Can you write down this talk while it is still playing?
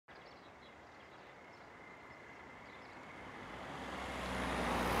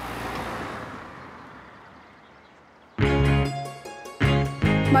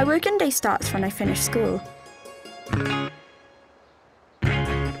My working day starts when I finish school.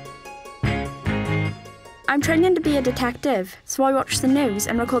 I'm training to be a detective, so I watch the news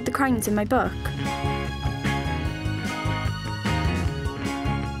and record the crimes in my book.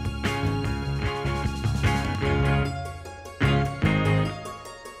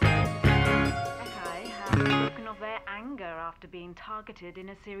 Have spoken of their anger after being targeted in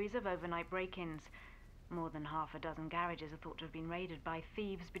a series of overnight break-ins. More than half a dozen garages are thought to have been raided by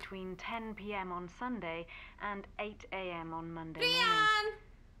thieves between 10 p.m. on Sunday and 8 a.m. on Monday morning.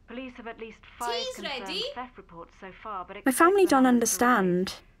 Police have at least 5 confirmed theft reports so far, but My family don't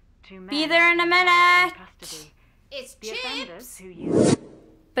understand. Be there in a minute. It's chips.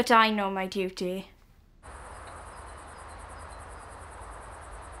 But I know my duty.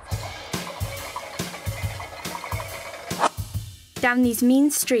 Down these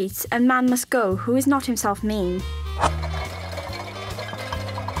mean streets, a man must go who is not himself mean.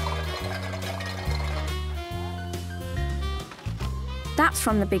 That's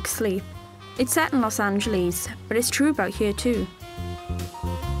from The Big Sleep. It's set in Los Angeles, but it's true about here too.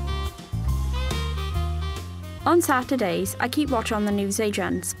 On Saturdays, I keep watch on the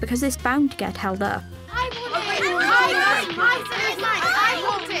newsagents because it's bound to get held up.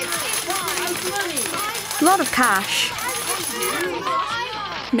 A lot of cash.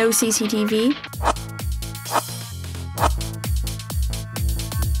 No CCTV.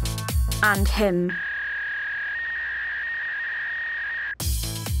 And him.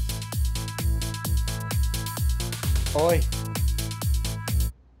 Oi.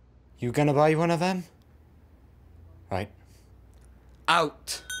 You gonna buy one of them? Right.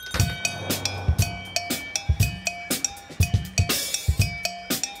 Out.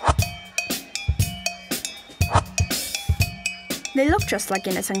 They look just like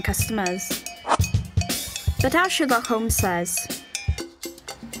innocent customers. But as Sherlock Holmes says,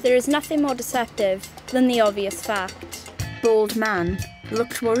 there is nothing more deceptive than the obvious fact. Bald man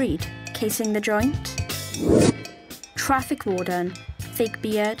looked worried, casing the joint. Traffic warden, fake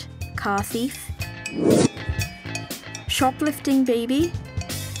beard, car thief. Shoplifting baby.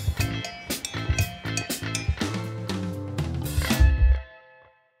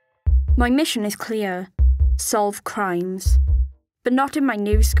 My mission is clear: solve crimes. But not in my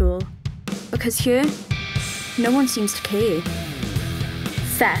new school, because here, no one seems to care.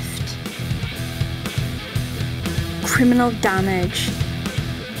 Theft. Criminal damage.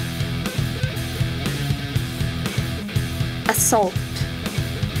 Assault.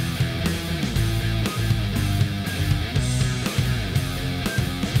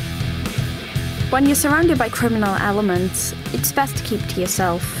 When you're surrounded by criminal elements, it's best to keep to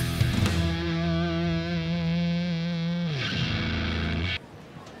yourself.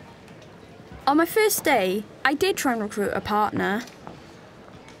 On my first day, I did try and recruit a partner.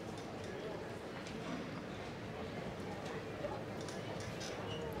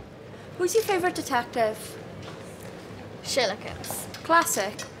 Who's your favourite detective? Sherlock Holmes.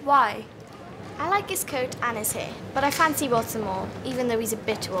 Classic. Why? I like his coat and his hair, but I fancy Watson more, even though he's a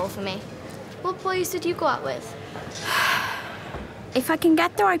bit too old for me. What boys did you go out with? If I can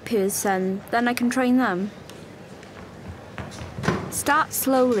get the right person, then I can train them. Start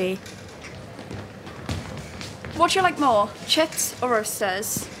slowly. What do you like more, chips or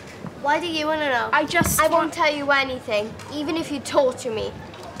oysters? Why do you want to know? I won't tell you anything, even if you torture me.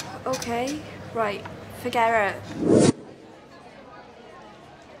 Okay, right, forget it.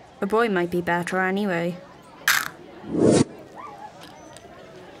 A boy might be better anyway.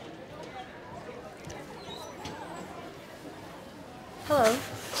 Hello.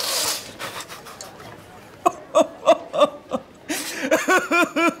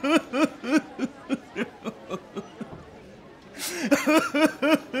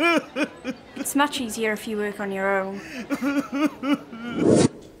 It's much easier if you work on your own.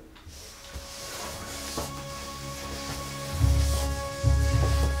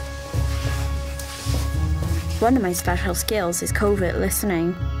 One of my special skills is covert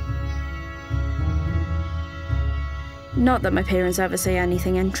listening. Not that my parents ever say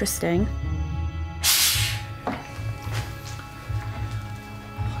anything interesting.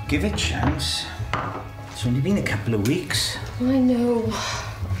 Give it a chance. It's only been a couple of weeks. I know.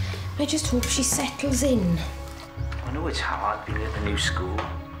 I just hope she settles in. I know it's hard being at the new school,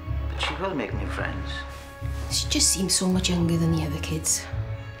 but she will make new friends. She just seems so much younger than the other kids.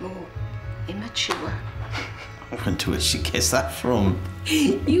 More immature. I wonder where she gets that from.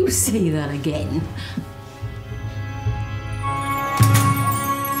 You say that again.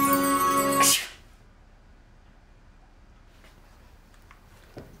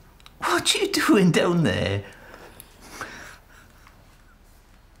 What are you doing down there?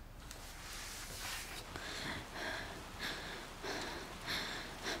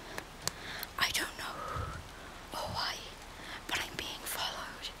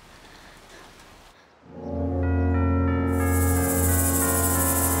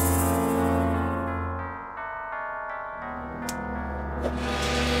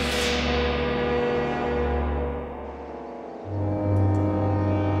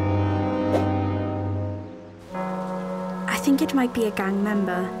 think it might be a gang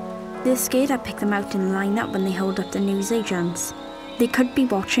member. They're scared I'd pick them out in line up when they hold up the newsagents. They could be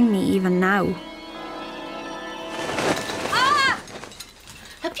watching me even now.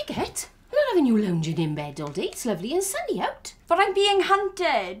 Up you get. I'm not having you lounging in bed all day. It's lovely and sunny out. But I'm being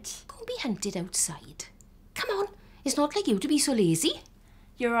hunted. Go and be hunted outside. Come on. It's not like you to be so lazy.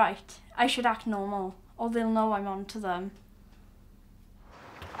 You're right. I should act normal, or they'll know I'm on to them.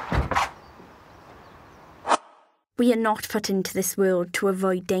 We are not put into this world to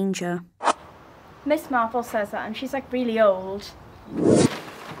avoid danger. Miss Marple says that, and she's like really old.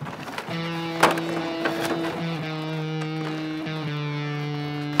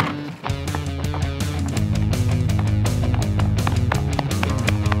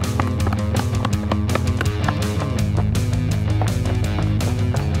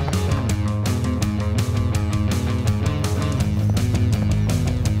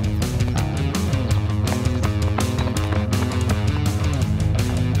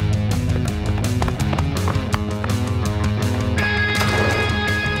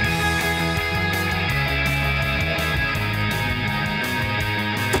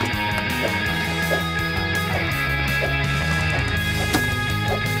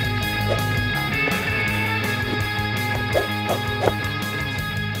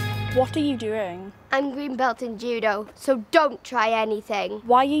 What are you doing? I'm green belt in judo, so don't try anything.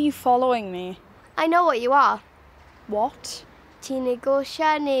 Why are you following me? I know what you are. What?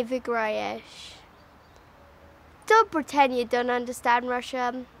 Tinegosha Nevigrayesh. Don't pretend you don't understand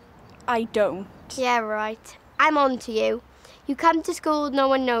Russian. I don't. Yeah, right. I'm on to you. You come to school, no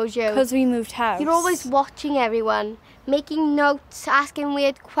one knows you. Because we moved house. You're always watching everyone, making notes, asking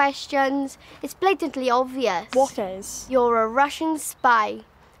weird questions. It's blatantly obvious. What is? You're a Russian spy.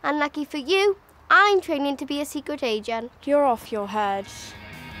 Unlucky for you, I'm training to be a secret agent. You're off your head.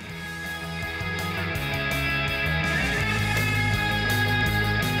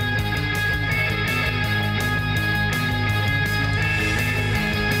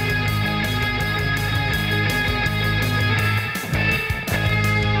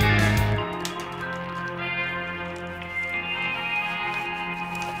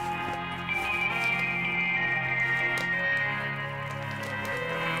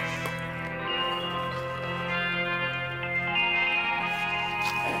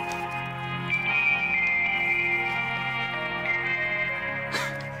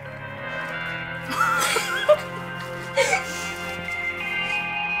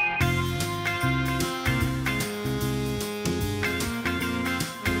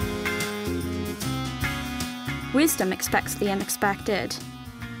 Wisdom expects the unexpected.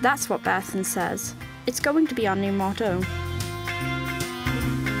 That's what Berthan says. It's going to be our new motto.